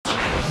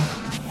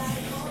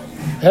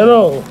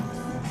Hello,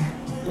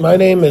 my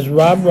name is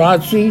Rob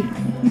Rossi,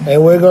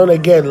 and we're gonna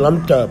get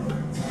lumped up.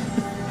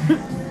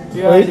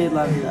 You're already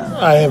lumped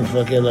up. I am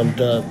fucking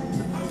lumped up.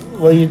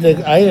 What do you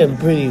think? I am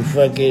pretty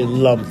fucking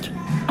lumped.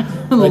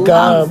 Like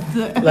I'm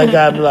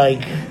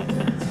like,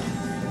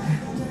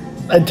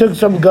 I took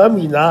some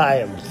gummy. Now I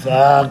am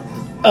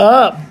fucked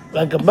up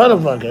like a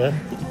motherfucker.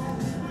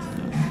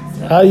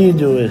 How you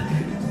doing?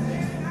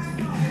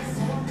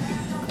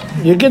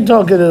 You can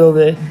talk a little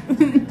bit.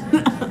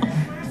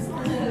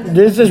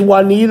 This is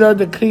Juanita,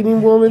 the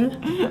cleaning woman.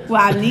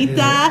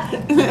 Juanita.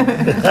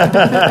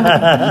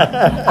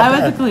 I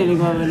was a cleaning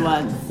woman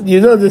once.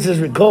 You know this is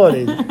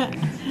recorded.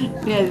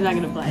 Yeah, he's not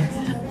gonna play.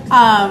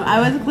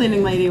 I was a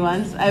cleaning lady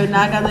once. I would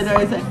knock on the door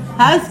and say,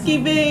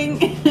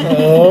 "Housekeeping."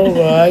 Oh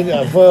my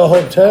God! For a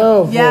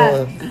hotel?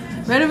 Yeah,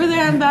 right over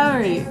there on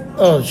Bowery.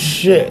 Oh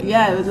shit!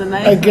 Yeah, it was a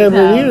nice. I can't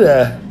believe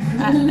that.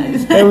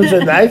 It was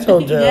a nice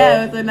hotel.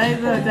 Yeah, it was a nice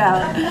hotel.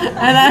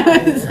 And I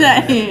was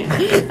saying,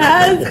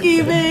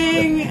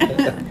 "Housekeeping,"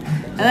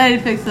 and then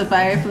I'd fix the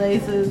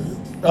fireplaces.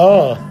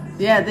 Oh.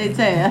 Yeah, they'd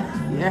say,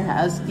 "You're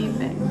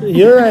housekeeping."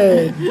 You're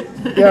a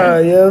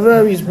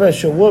very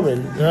special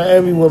woman. Not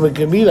every woman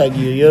can be like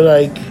you. You're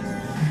like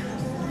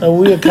a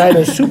weird kind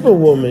of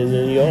superwoman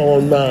in your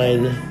own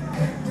mind.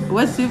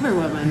 What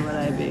superwoman would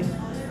I be?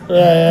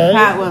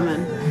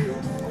 Catwoman.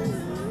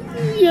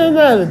 You're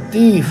not a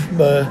thief,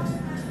 but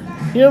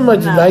you're a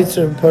much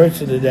nicer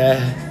person than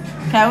that.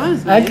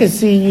 Catwoman's I nice. can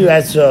see you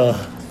as a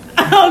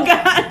Oh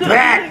God.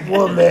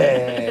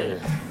 Batwoman.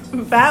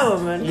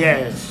 Batwoman.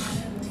 Yes.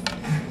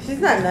 She's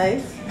not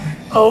nice.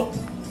 Oh,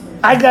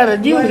 I got a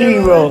new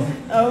hero. Woman.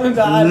 Oh my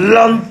God.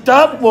 Lumped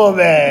up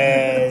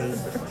woman.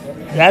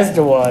 That's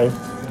the one.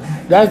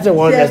 That's the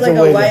one. She has That's like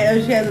the a way.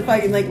 white. She has a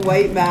fucking like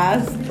white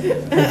mask.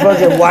 The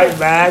fucking white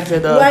mask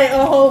and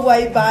a whole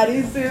white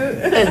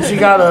bodysuit. and she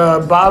got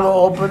a bottle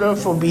opener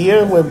for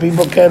beer when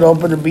people can't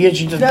open the beer.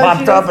 She just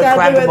popped up and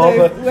cracked them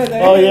open. With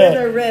Oh with yeah,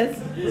 her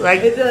wrist.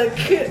 like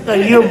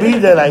It's you'll be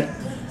there like,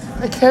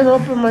 I can't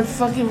open my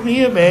fucking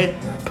beer, man.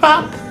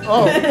 Pop.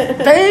 Oh,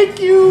 thank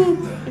you,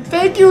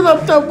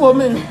 lumped up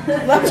woman.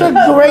 That's a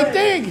great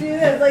thing. She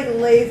has like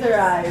laser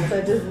eyes,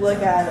 so just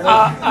look at her.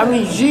 I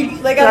mean, she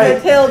like a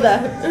Matilda.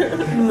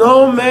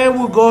 No man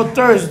will go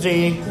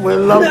Thursday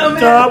when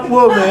lumped up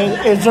woman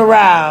is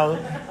around.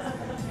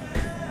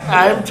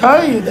 I'm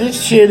telling you, this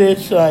shit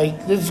is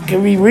like, this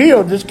can be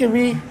real. This can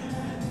be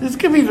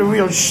the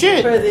real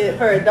shit.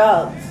 For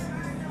adults.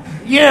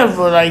 Yeah,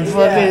 for like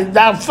fucking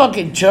not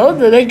fucking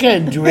children. They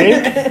can't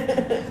drink.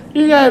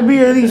 You gotta be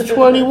at least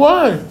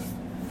 21.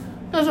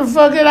 That's a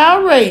fucking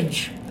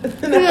outrage.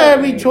 You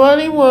gotta be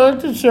 21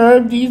 to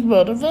serve these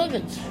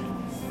motherfuckers.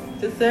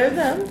 To serve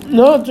them?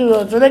 No,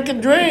 so they can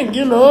drink,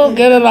 get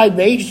a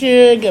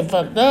libation, get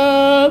fucked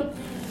up.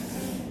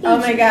 Oh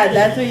my God,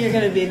 that's what you're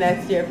gonna be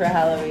next year for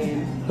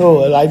Halloween.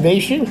 Who, a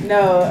libation?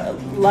 No,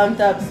 lumped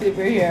up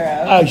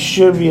superhero. I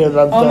should be a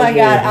lumped up. Oh my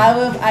God,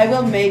 I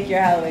will make your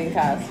Halloween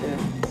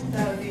costume.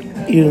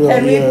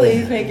 Can we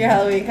please make your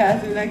Halloween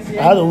costume next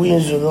year?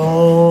 Halloween's a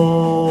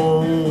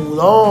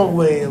long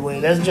way away.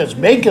 Let's just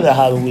make it a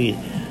Halloween.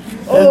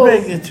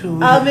 Let's make it too.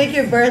 I'll make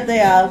your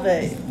birthday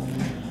outfit.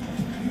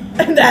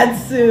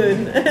 That's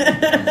soon.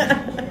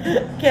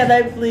 Can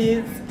I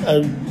please?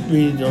 I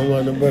really don't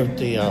want a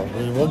birthday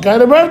outfit. What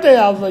kind of birthday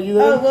outfit you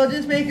gonna? Oh, we'll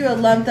just make you a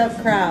lumped up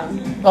crown.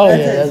 Oh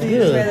that's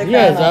good.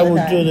 Yes, I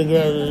would do the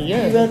crown.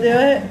 Yes. You will do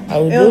it? I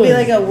would do it. It'll be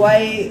like a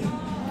white.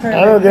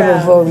 I don't give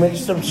a fuck. Make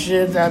some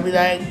shit. I'll be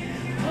like,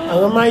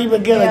 I might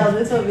even get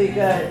this will be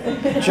good.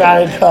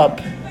 Giant cup.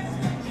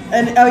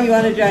 And you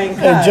want a giant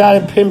cup? A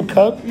giant pimp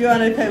cup. You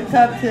want a pimp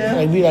cup too?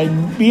 I'd be like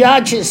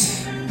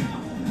biatches.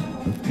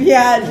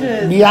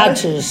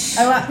 Biatches.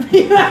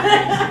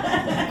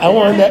 I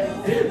want that.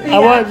 I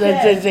want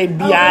that to say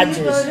biatches.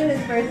 Will you go to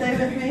his birthday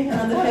with me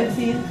on the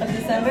 15th of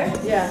December?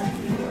 Yeah.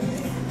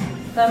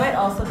 That might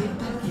also be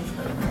Pookie's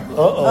birthday.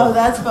 Oh,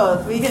 that's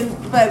both. We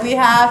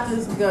have to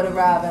go to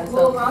Robin.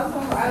 Well, Rob's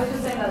home. I was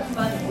just saying that's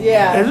funny.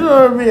 Yeah. It's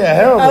gonna be a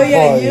hell of a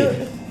party.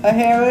 A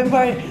heroin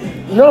party?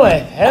 No, not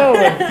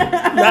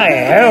a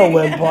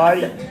heroin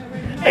party.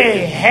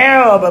 A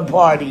hell of a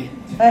party.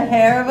 A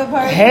hair of a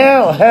party?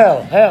 Hell.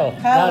 Hell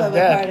of a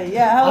party.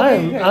 Yeah, how old are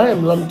you turning? I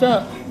am lumped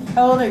up.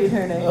 How old are you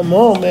turning? I'm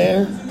old,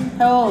 man.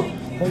 How old?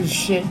 Holy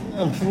shit,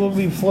 I'm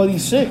probably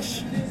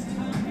 46.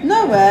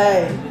 No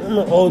way. I'm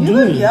an old dude.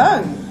 You look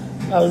young.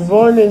 I was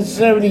born in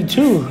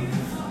 72.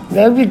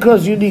 That's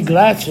because you need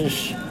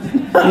glasses.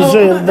 You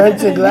say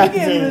invented glasses.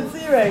 You can't even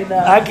see right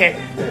now. I can't.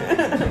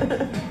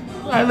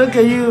 I look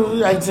at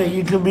you, I say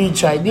you could be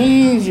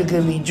Chinese, you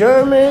could be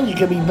German, you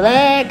could be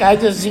black. I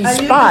just see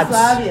spots.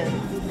 Yugoslavian.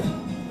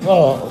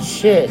 Oh,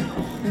 shit.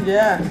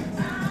 Yeah.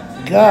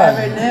 God. You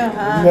never knew,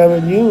 huh? Never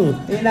knew.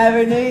 You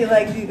never knew you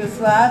liked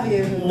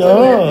Yugoslavia.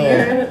 No.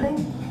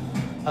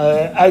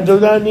 I do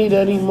not need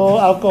any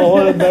more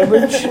alcoholic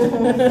beverage.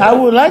 I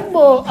would like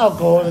more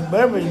alcoholic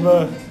beverage,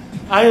 but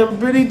I am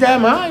pretty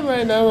damn high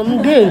right now.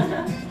 I'm good.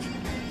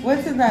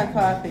 What's in that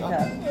coffee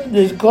cup?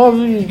 This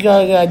coffee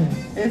got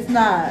It's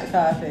not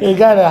coffee. it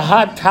got a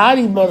hot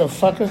toddy,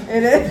 motherfucker.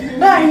 It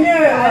is? I knew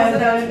it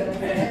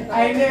wasn't.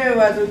 I knew it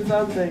wasn't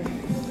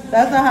something.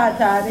 That's a hot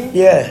toddy?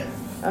 Yeah.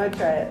 I'm gonna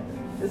try it.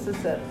 Just a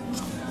sip.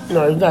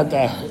 No, it's not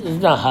that.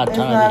 It's not hot It's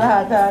toddy. not a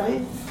hot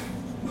toddy?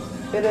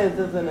 It is,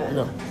 isn't it?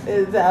 No.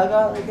 Is the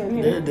alcoholic in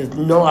here? There's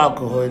no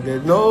alcohol.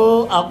 There's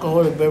no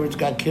alcoholic beverage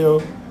got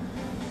killed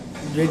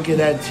drinking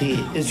that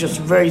tea. It's just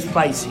very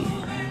spicy.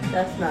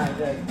 That's not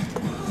good.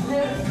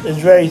 It's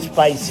very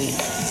spicy.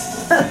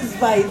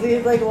 Spicy.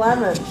 It's like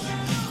lemon.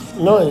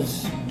 No,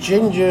 it's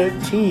ginger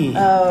tea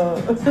Oh.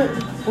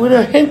 with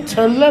a hint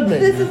of lemon.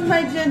 This is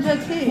my ginger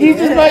tea.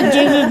 This is my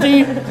ginger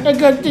tea. I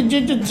got the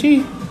ginger tea.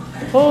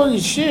 Holy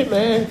shit,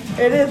 man.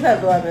 It is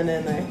have lemon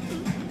in there.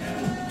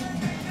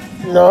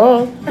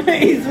 No,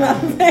 He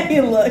smells it.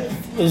 He looks.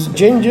 it's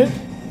ginger.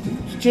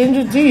 It's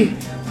ginger tea.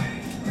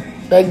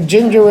 Like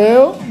ginger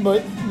ale,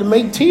 but to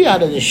make tea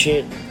out of the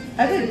shit.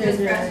 I think Just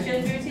ginger. fresh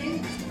ginger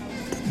tea?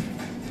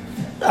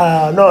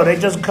 No, they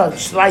just cut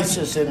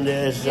slices in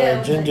there. It's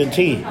Yeah, ginger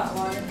tea. Hot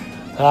water.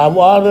 Hot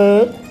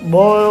water,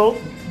 boil,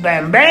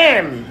 bam,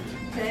 bam.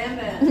 Bam,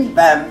 bam.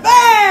 Bam,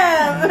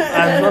 bam!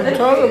 That's what I'm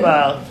talking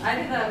about. I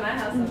do that at my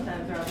house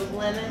sometimes, Rob, with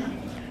lemon.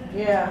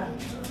 Yeah.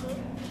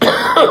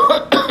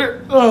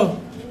 Oh,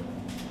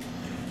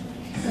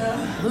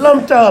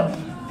 lumped up.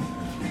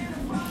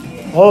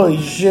 Holy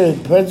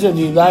shit, President of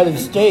the United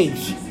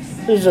States.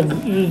 This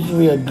used to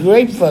be a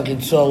great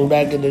fucking song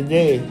back in the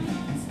day.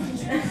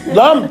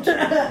 Lumped.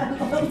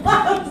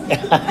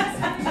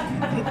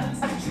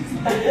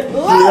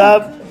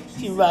 Lumped.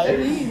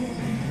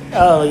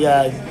 Oh,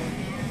 God.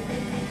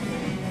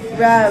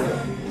 Rob,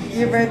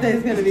 your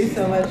birthday's gonna be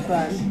so much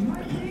fun.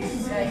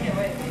 I can't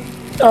wait.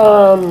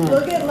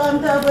 We'll get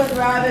lumped up with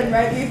Robin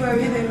right before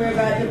we think we're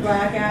about to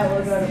black out.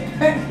 We'll go to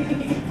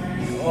party.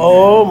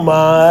 Oh,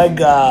 my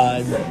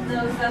God. No,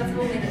 that's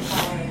what made it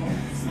tolerable.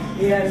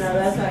 Yeah, no,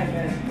 that's not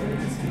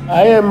good.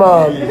 I am,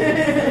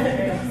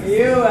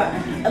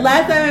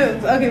 Last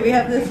time, okay, we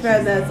have this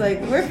friend that's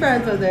like, we're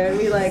friends with her and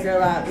we like her a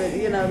lot, but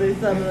you know, there's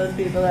some of those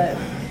people that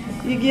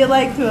you get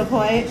like to a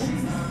point.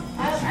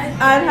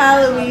 On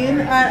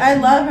Halloween, I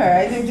love her,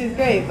 I think she's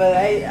great, but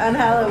on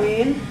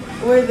Halloween,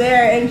 we're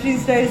there and she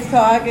starts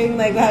talking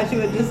like how she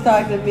would just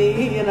talk to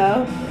me, you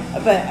know,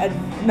 but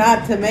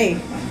not to me.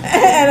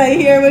 And I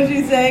hear what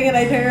she's saying and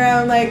I turn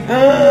around like,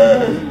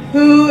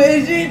 who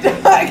is she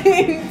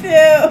talking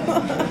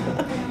to?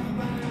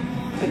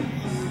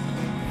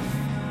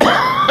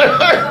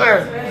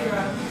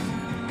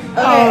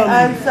 Okay,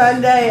 on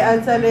Sunday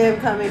I'm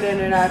coming to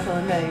International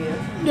and paying you.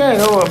 yeah,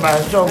 don't worry about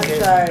it. It's I'm okay.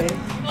 sorry.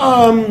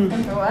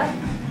 For what?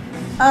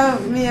 Oh,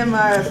 me and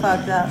Mara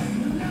fucked up.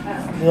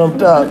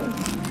 Lumped up.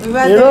 We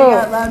went You there, know- we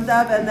got lumped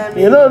up, and then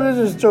we... You know this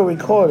is still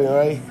recording,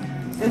 right?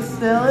 It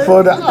still is?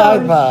 For the Oh,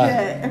 iPod.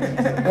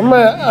 shit.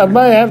 I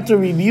might have to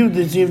review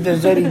this, see if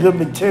there's any good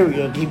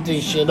material. Keep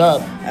this shit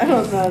up. I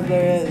don't know if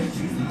there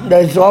is.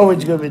 There's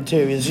always good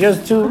material. It's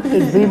just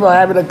it's people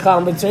having a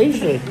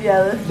conversation.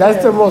 Yeah, That's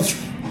the true. most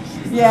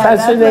Yeah,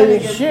 fascinating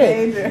that's when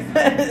it shit. gets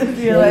dangerous.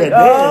 You're Yeah, like, it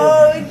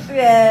oh,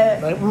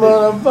 shit. like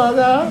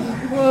motherfucker.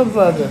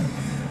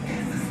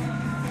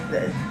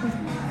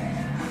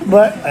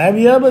 But have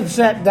you ever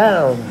sat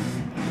down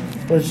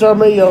with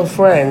some of your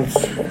friends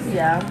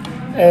Yeah.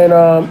 and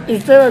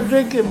instead of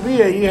drinking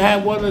beer, you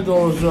had one of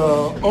those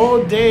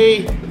all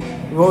day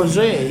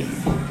rosé?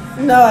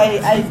 No,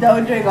 I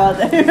don't drink all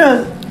day.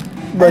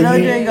 I But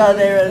don't you- drink all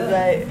day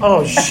rosé.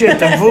 Oh shit,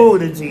 the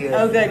food is here.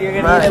 Oh, good. You're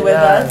going to My eat it with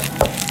God. us?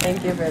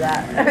 Thank you for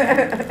that.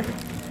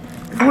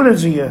 Food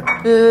is here.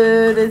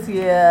 Food is,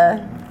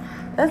 yeah.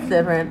 That's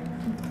different.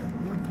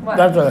 What?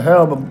 That's a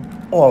hell of a.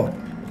 Oh,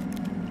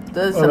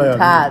 Those Oh, some yeah.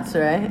 tots,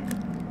 right?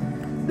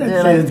 that They're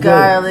shit like is good.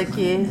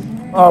 garlicky.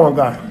 Oh my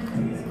god.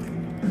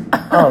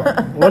 Oh,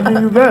 what did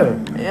you get?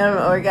 You have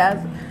an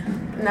orgasm?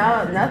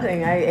 No,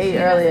 nothing. I ate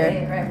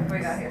earlier. Right before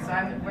we got here, so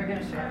we're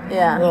gonna share.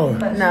 Yeah. Oh.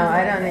 No,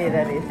 I don't need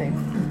anything.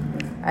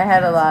 I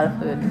had a lot of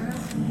food.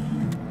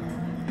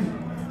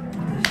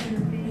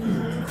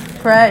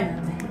 Pray.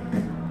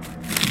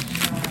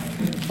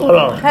 Hold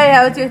on. Hey,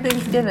 how was your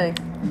Thanksgiving?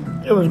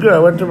 It was good. I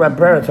went to my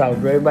parents' house.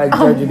 Everybody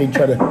judging each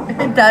other.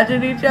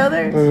 Touching each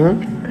other?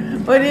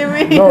 Mm-hmm. What do you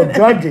mean? No,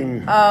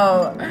 judging.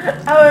 Oh,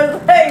 I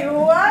was like,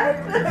 what?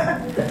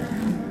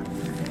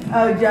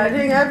 Oh,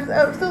 judging?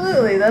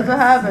 Absolutely. That's what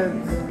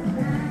happens.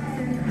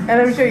 And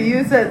I'm sure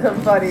you said some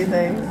funny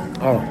things.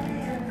 Oh.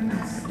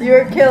 You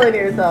were killing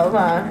yourself,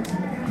 huh?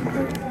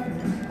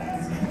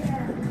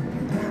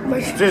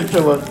 My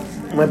sister was.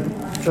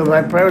 So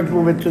my parents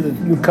moved into the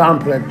new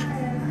complex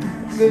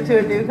Moved to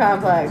a new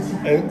complex.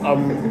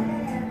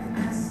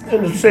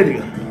 in the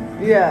city.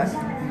 Yeah.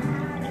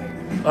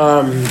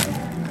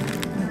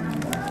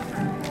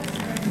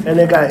 And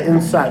they got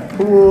inside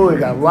pool, they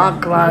got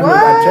rock climbing, they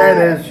got What?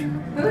 tennis.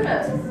 Who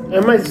does?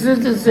 And my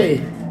sister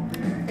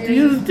said, do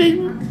you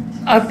think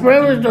our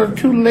parents are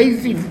too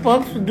lazy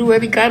fucks to do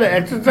any kind of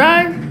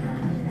exercise?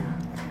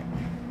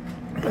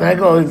 And I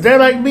go, is that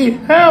like me?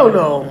 Hell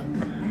no.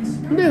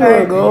 They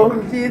gonna go.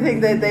 Do you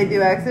think that they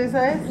do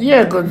exercise?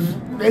 Yeah, 'cause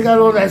they got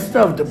all that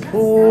stuff. The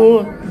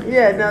pool.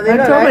 Yeah, no, they I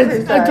don't told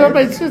exercise. I told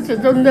my sister,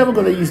 they're never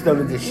gonna use none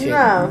of this shit.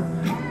 No.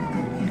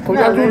 'Cause No,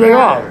 that's who they're they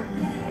not. are.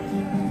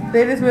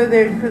 They just moved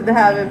there to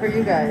have it for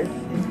you guys.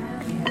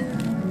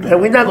 And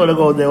we're not gonna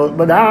go there,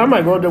 but I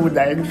might go there with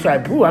that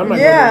inside pool. I might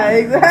Yeah,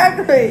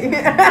 exactly.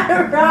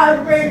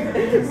 Rob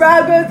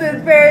goes to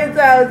his parents'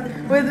 house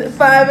with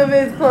 5 of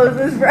his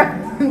closest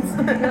friends.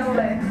 No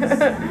way.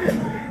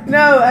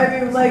 No, I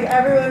mean, like,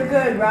 everyone's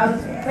good.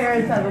 Rob's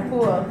parents have a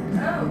pool. Oh,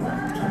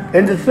 wow.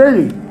 in the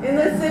city. In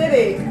the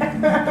city.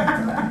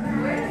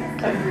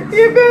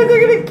 Your parents are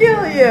gonna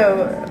kill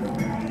you.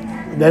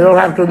 They don't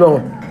have to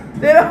know.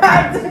 They don't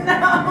have to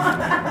know.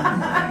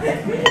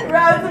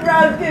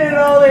 Rob's getting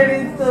older and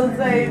he's still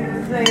saying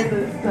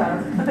this stuff.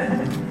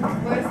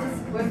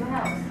 Where's the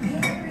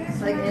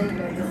house? Like in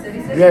the city?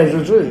 Yeah, it's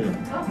the city.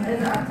 Oh, is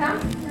it uptown?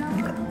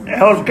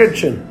 Hell's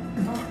Kitchen.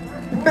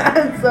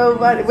 That's so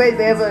funny. Wait,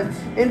 they have an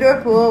indoor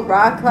pool,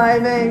 rock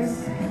climbing.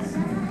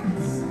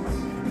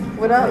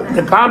 What else?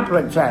 The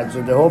complex has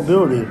it, the whole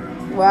building.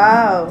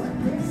 Wow.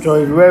 So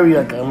it's very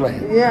like, I'm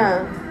like,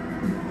 Yeah.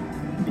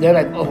 they're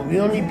like, oh, we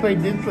only pay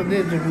this for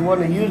this if you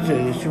want to use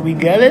it. Should we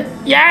get it?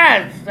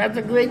 Yes! That's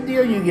a great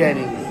deal you're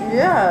getting.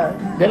 Yeah.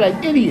 They're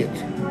like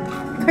idiots.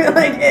 They're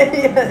like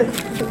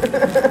idiots.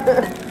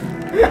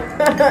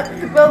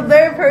 Well,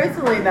 they're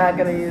personally not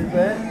going to use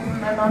it.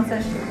 My mom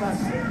says she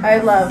loves it. I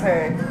love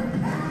her.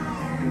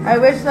 I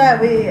wish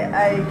that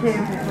I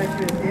came when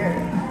she was here.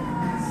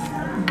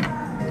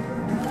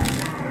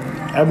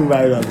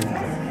 Everybody loves it.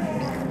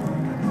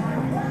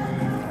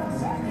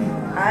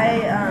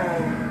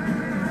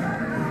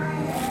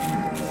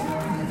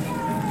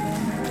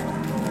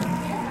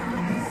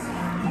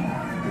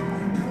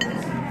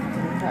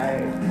 I'm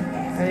tired.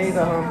 I need to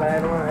go home, but I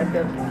don't want. I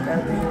feel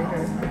badly really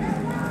hurt.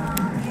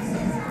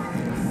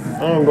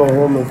 I don't go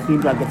home and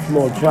sleep like a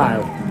small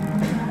child.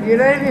 You're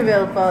not even gonna be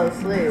able to fall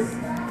asleep.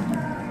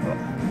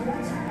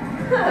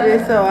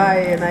 You're so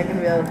high, you're not gonna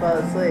be able to fall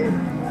asleep. You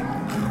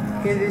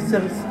can do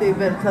some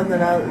stupid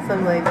something else,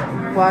 some like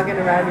walking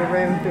around your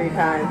room 3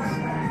 times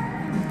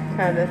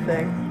kind of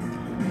thing.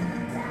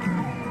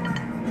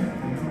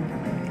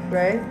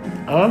 Right?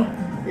 Huh?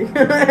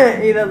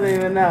 He doesn't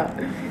even know.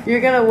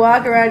 You're gonna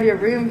walk around your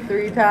room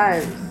 3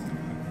 times.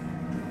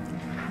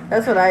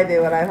 That's what I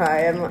do when I'm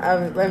high.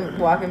 I'm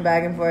walking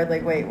back and forth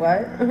like, wait,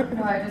 what?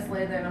 Well, I just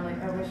lay there and I'm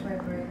like, I wish my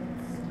brain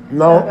Stop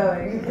No.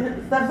 going.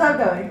 Stop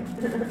going.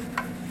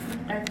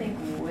 I think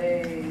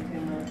way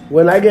too much.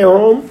 When I get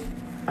home,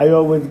 I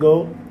always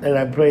go and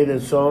I play the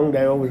song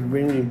that always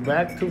brings me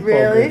back to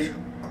Really? focus.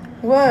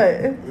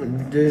 What?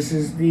 This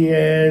is the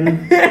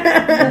end. The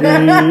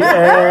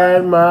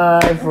end, my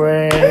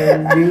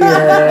friend. The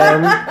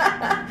end.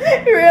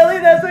 Really?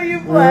 That's what you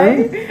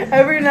play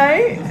every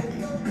night?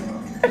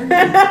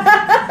 That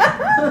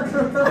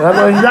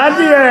was not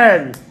the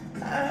end.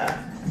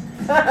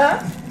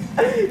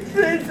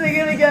 Sing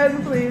it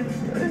again, please.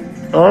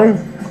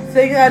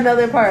 Sing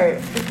another part.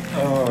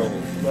 Oh,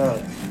 no.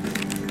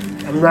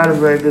 I'm not a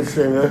very good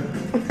singer.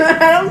 I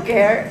don't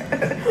care.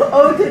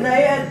 Oh,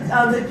 tonight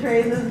on the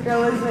train, this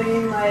girl was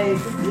singing like.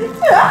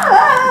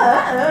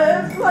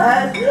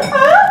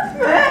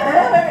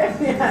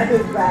 Yeah,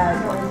 it was bad.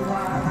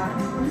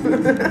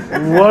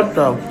 What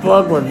the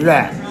fuck was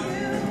that?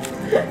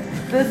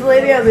 This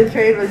lady on the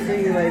train was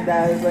singing like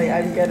that. I was like,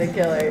 I'm gonna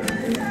kill her.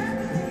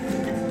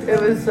 It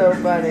was so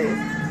funny.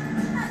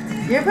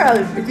 You're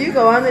probably. Do you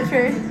go on the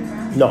train?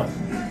 No.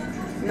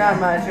 Not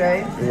much,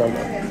 right? No.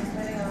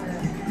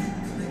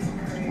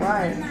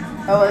 Why?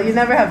 Oh well, you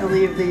never have to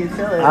leave the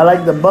utility. I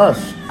like the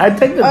bus. I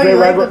take the Oh, train you when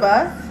like I the go.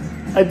 bus?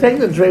 I take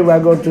the train when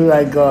I go to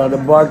like the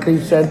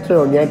Barclays Center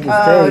on Yankee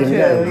Oh,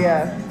 Stadium. true,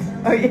 yeah.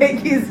 Oh,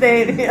 Yankee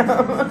Stadium.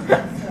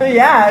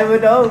 Yeah, I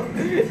would hope.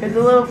 It's a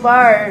little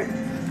far.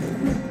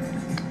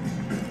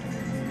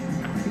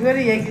 You go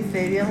to Yankee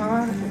Stadium a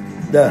lot?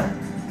 Duh.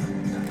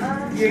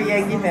 You're a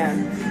Yankee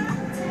fan.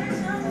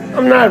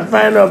 I'm not a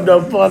fan of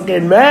the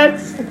fucking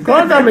Mets. Of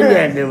course I'm a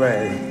Yankee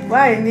fan.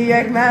 Why? New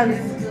York Mets.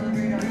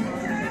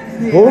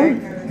 Who?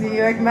 New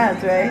York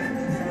Mets, right?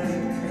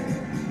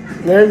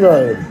 They're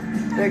good.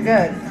 They're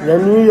good. The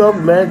New York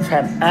Mets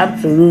have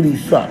absolutely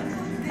sucked.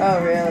 Oh,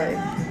 really?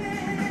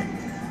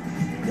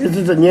 This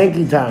is a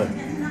Yankee town.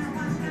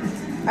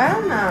 I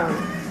don't know.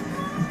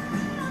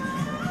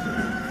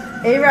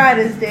 A-Rod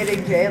is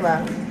dating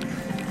J-Lo.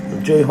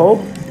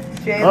 J-Hope?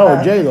 J-Lo.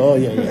 Oh, J-Lo. Oh,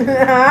 yeah.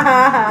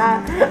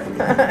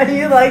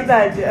 You like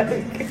that joke.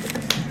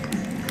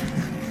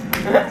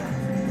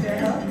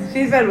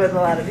 She's been with a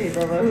lot of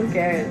people, but who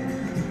cares?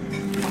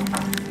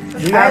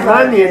 She got I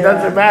love money, it J-Lo.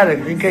 doesn't matter.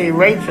 You can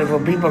erase it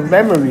from people's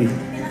memory.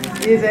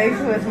 You think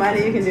with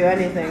money you can do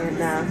anything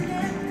now?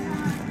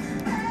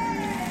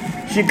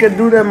 She could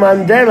do the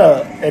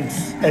Mandela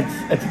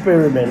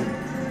experiment.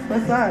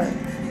 What's that?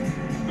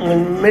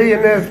 When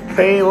millionaires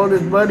pay all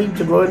this money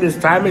to go in this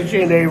time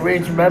machine, they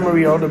erase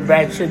memory of all the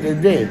bad shit they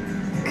did.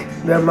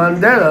 The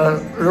Mandela,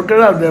 look it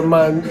up, the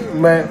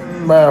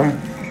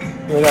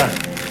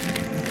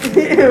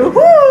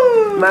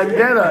Woo!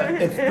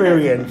 Mandela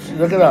experience.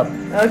 Look it up.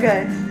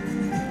 Okay.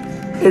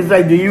 It's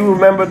like, do you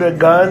remember the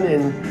gun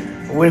in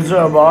Wizard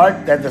of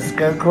Art that the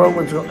Scarecrow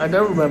was? I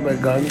don't remember a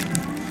gun.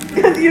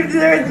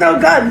 There is no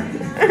gun.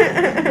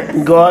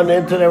 Go on the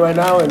internet right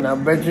now, and I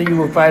bet you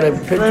will find a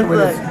picture Let's with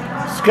look.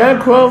 a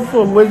Scarecrow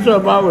from Wizard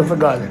of Art with a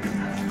gun.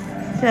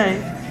 Okay.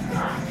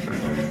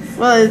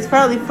 Well, it's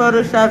probably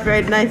photoshopped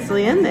right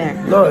nicely in there.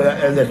 No,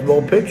 and there's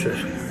more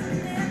pictures.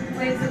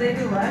 Wait, so they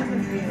do what? I'm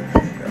confused.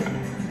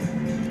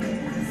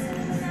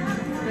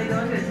 They go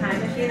into a time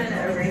machine and it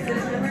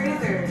erases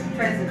memories or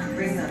tries to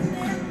bring them?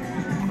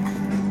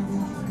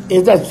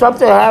 Is that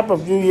something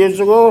happened a few years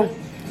ago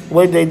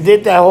where they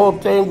did that whole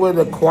thing with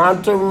the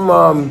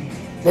quantum?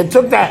 They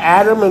took that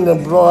atom and they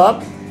blew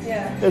up.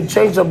 Yeah. They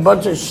changed a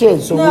bunch of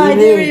shit. So No, I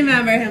do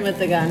remember him with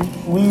the gun.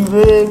 we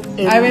live.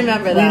 I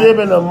remember that. We live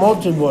in a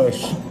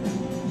multiverse.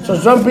 So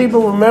some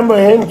people remember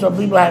him. Some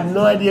people have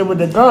no idea with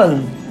the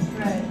gun,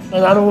 Right.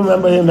 and I don't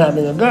remember him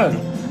having a gun.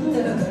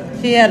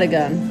 He had a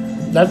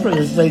gun. That's what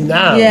they say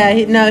now. Yeah,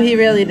 he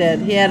really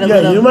did. He had a Yeah,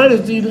 little. you might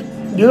have seen it.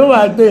 You know what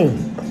I think?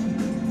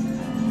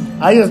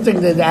 I just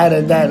think they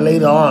added that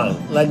later on.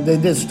 Like they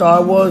did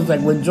Star Wars, like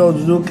when George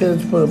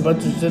Lucas put a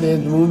bunch of shit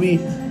in his movie,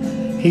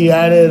 he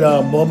added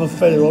Boba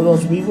Fett and all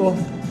those people.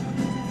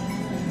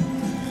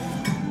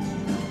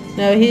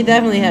 No, he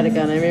definitely had a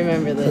gun. I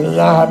remember They this. did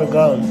not have a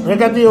gun.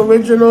 Look at the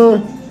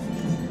original.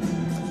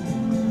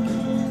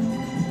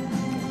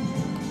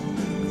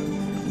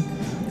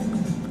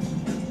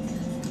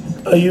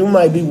 You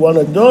might be one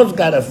of those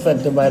got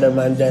affected by the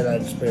Mandela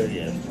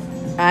experience.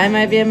 I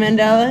might be a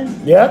Mandela.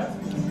 Yep.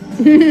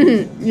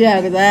 Yeah,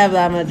 because I have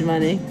that much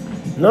money.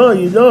 No,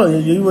 you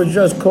don't. You were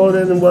just caught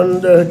in one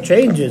of the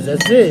changes.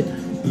 That's it.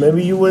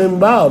 Maybe you were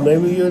involved.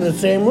 Maybe you're in the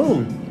same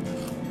room.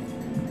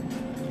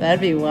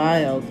 That'd be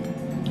wild.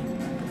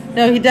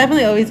 No, he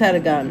definitely always had a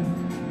gun.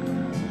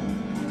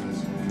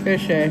 For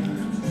sure.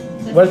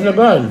 What's the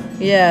gun?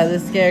 Yeah, the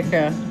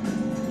scarecrow.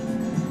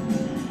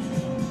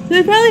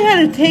 They probably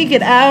had to take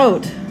it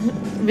out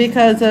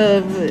because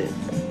of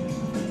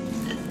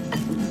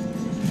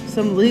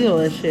some legal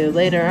issue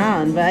later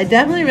on. But I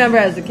definitely remember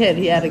as a kid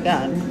he had a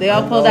gun. They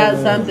all pulled out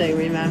something,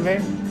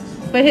 remember?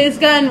 But his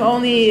gun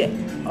all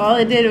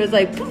it did was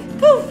like poof,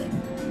 poof.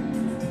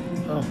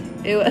 Oh.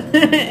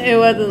 It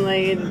wasn't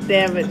like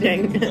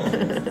damaging.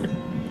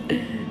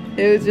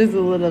 It was just a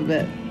little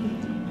bit.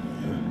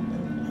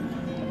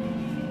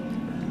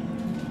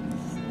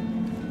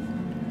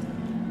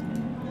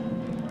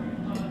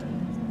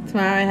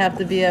 Tomorrow I have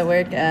to be at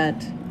work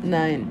at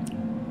 9.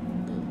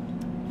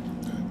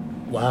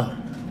 Wow.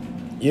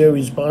 You're a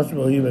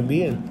responsible human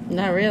being.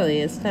 Not really.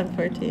 It's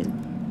 10:14.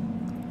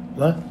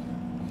 What?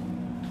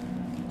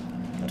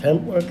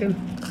 Temp working?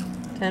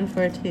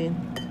 10:14.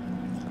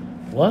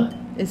 What?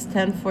 It's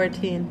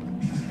 10:14.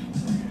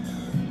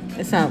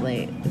 It's not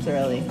late. It's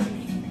early.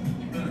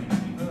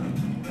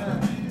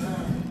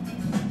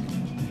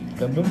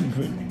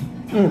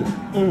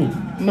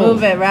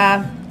 Move it,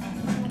 Rob.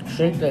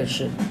 Shake that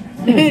shit.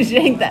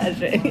 Shake that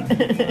shit.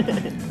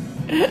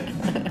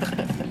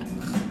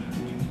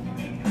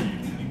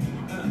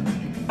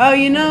 Oh,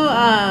 you know,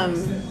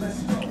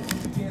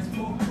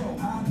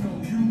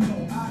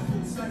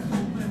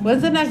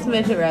 when's the next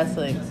midget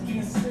wrestling?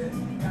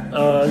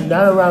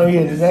 Not around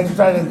here. The next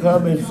time they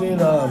come is in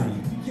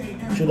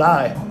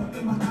July.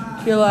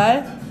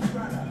 July?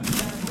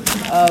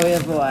 Oh, we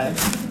have July.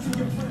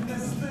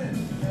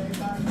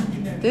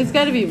 There's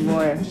got to be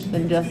more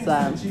than just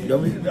I'll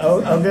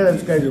get a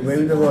schedule.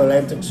 Maybe they'll go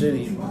Atlantic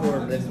City. Or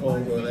let's all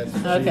go Atlantic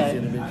City. Okay.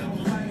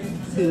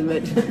 See the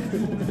midgets. See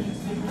the midget.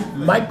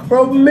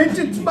 Micro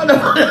midgets,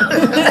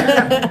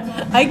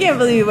 motherfucker. I can't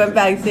believe you went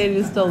backstage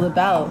and stole the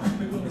belt.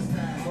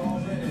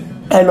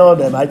 I know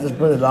them. I just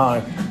put it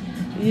on.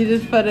 You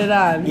just put it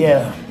on.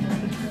 Yeah.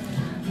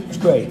 It's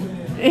great.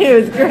 It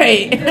was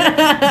great.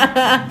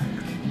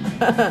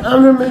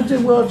 I'm the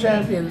midget world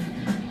champion.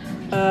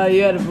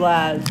 You had a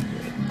blast.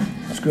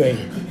 It's great.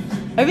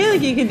 I feel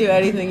like you can do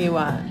anything you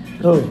want.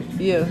 Who?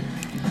 You.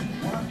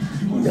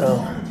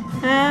 No.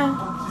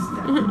 Eh.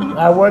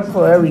 I work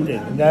for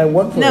everything. I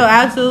work for No,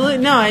 absolutely.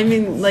 No, I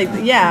mean, like,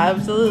 yeah,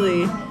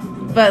 absolutely.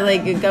 But,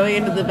 like, going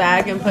into the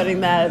back and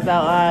putting that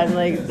belt on,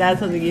 like, that's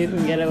something you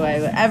can get away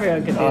with.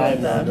 Everyone can do I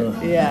that know,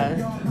 stuff. no. Yeah.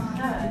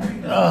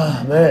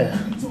 Oh, man.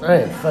 I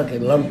ain't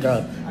fucking lumped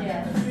up.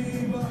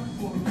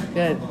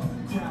 Good.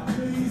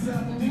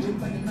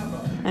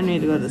 I need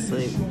to go to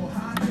sleep.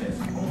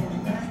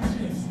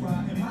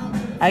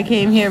 I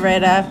came here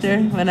right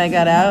after when I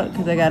got out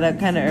because I got up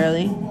kind of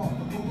early.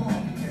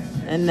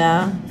 And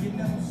now...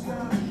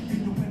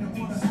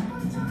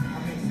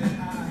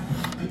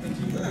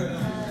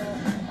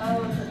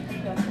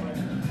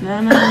 No.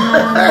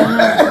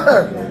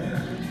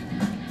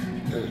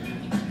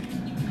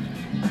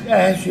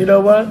 Yes, you know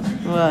what?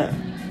 What?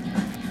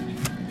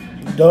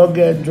 Don't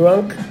get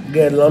drunk,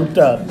 get lumped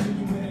up.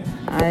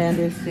 I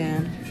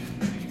understand.